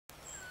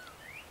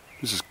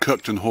This is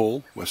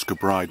Kirktonhall, West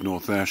Kilbride,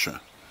 North Ayrshire.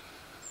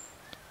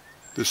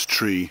 This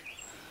tree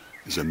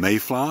is a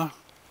mayflower,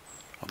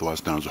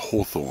 otherwise known as a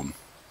hawthorn.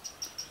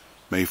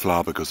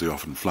 Mayflower because they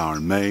often flower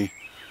in May,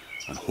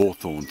 and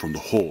hawthorn from the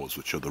haws,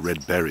 which are the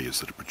red berries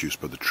that are produced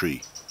by the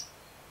tree.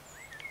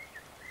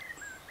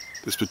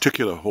 This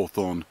particular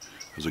hawthorn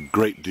has a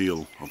great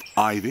deal of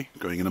ivy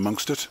going in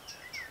amongst it,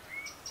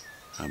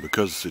 and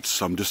because it's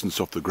some distance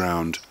off the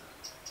ground,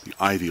 the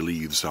ivy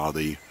leaves are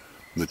the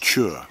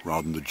mature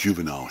rather than the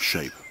juvenile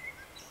shape.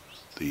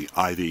 The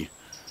ivy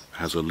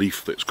has a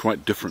leaf that's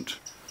quite different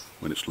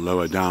when it's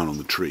lower down on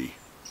the tree,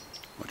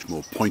 much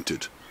more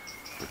pointed,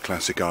 the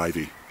classic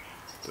ivy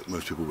that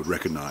most people would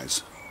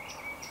recognize.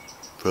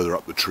 Further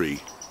up the tree,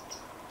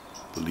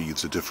 the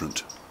leaves are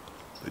different.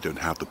 They don't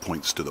have the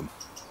points to them.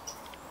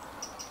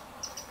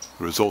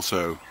 There is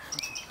also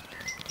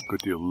a good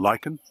deal of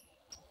lichen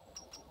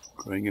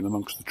growing in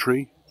amongst the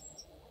tree.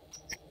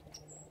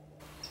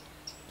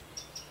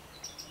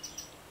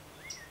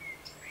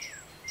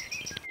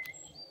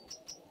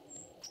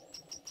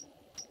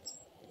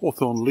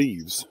 Hawthorn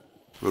leaves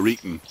were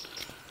eaten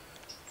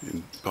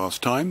in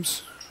past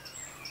times,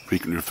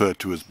 frequently referred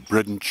to as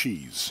bread and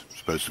cheese,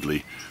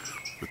 supposedly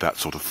with that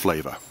sort of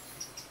flavour.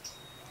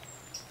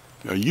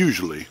 They are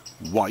usually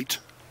white,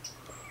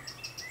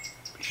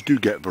 but you do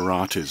get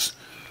varieties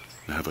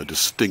that have a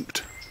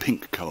distinct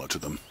pink colour to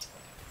them.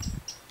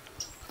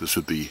 This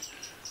would be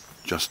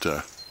just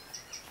a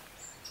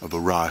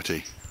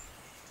variety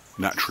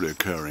naturally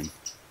occurring,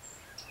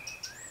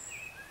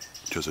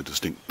 which has a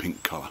distinct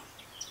pink colour.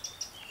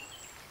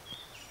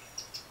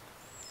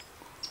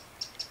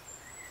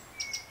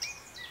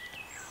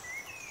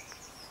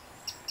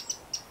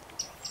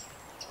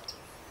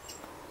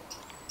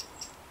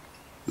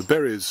 The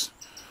berries,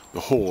 the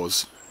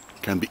haws,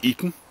 can be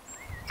eaten.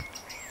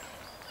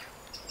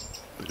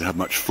 They don't have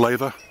much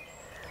flavour,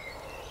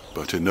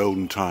 but in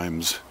olden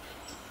times,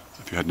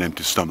 if you had an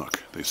empty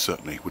stomach, they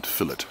certainly would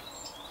fill it.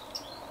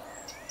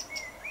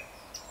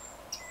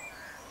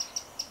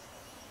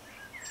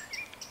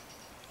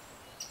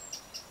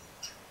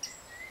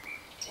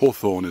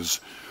 Hawthorn is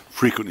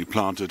frequently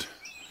planted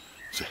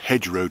as a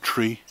hedgerow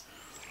tree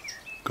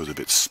because of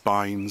its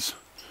spines,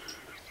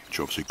 which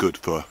are obviously good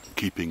for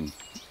keeping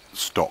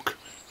stock,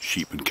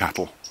 sheep and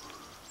cattle,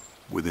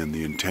 within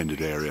the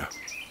intended area.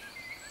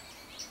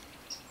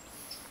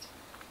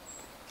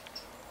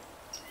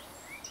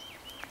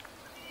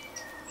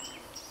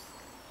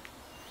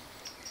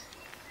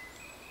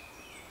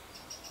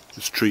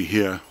 This tree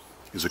here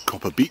is a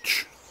copper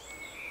beech,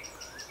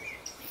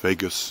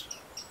 Fagus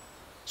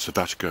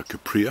sylvatica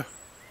caprea,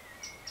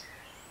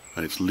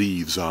 and its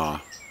leaves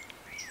are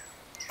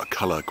a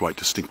colour quite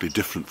distinctly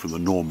different from the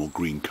normal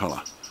green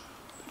colour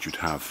that you'd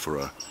have for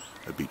a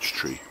beech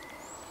tree.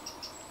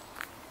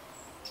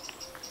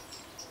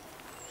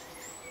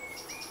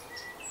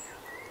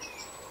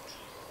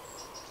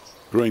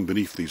 Growing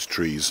beneath these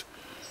trees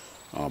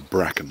are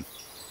bracken.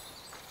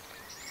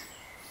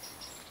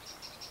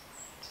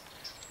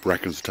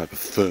 Bracken is a type of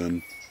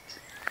fern,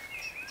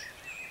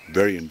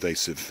 very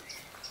invasive.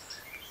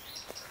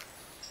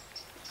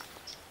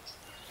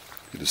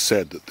 It is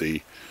said that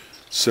the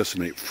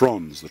sesamate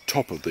fronds, the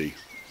top of the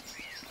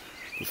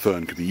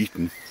fern, can be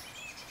eaten.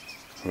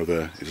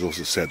 However, it is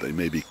also said they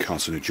may be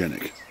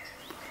carcinogenic,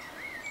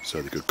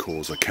 so they could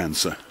cause a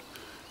cancer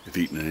if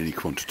eaten in any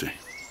quantity.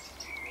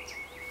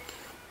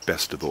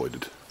 Best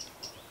avoided.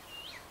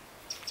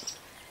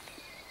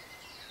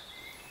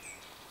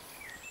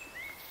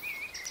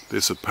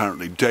 This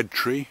apparently dead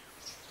tree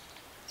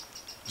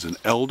is an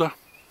elder,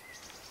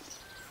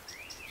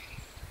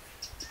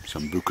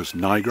 Sambucus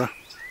nigra,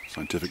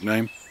 scientific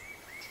name.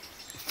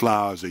 The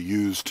flowers are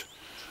used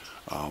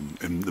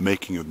in the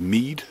making of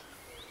mead.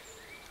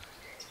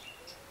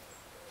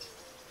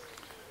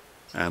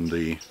 And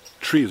the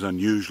tree is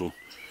unusual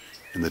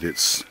in that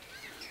its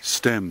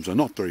stems are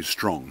not very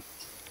strong,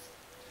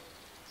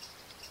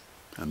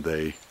 and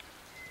they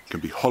can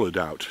be hollowed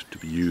out to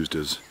be used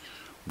as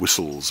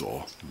whistles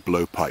or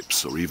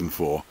blowpipes, or even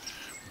for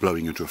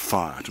blowing into a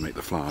fire to make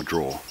the flower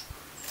draw.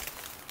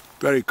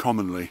 Very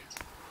commonly,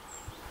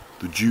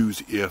 the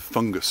Jew's ear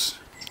fungus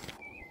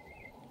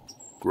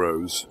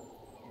grows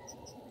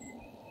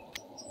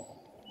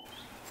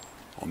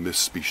on this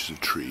species of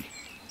tree.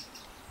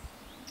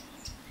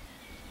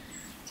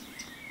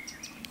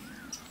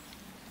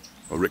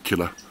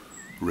 Auricularia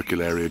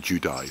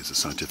judai is the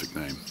scientific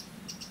name.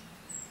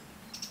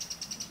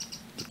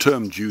 The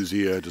term Jew's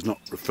ear does not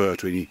refer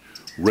to any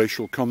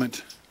racial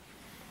comment.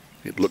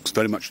 It looks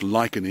very much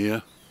like an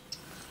ear,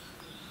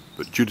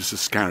 but Judas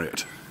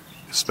Iscariot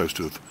is supposed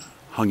to have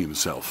hung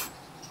himself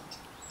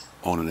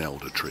on an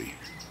elder tree.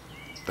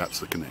 That's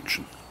the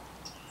connection.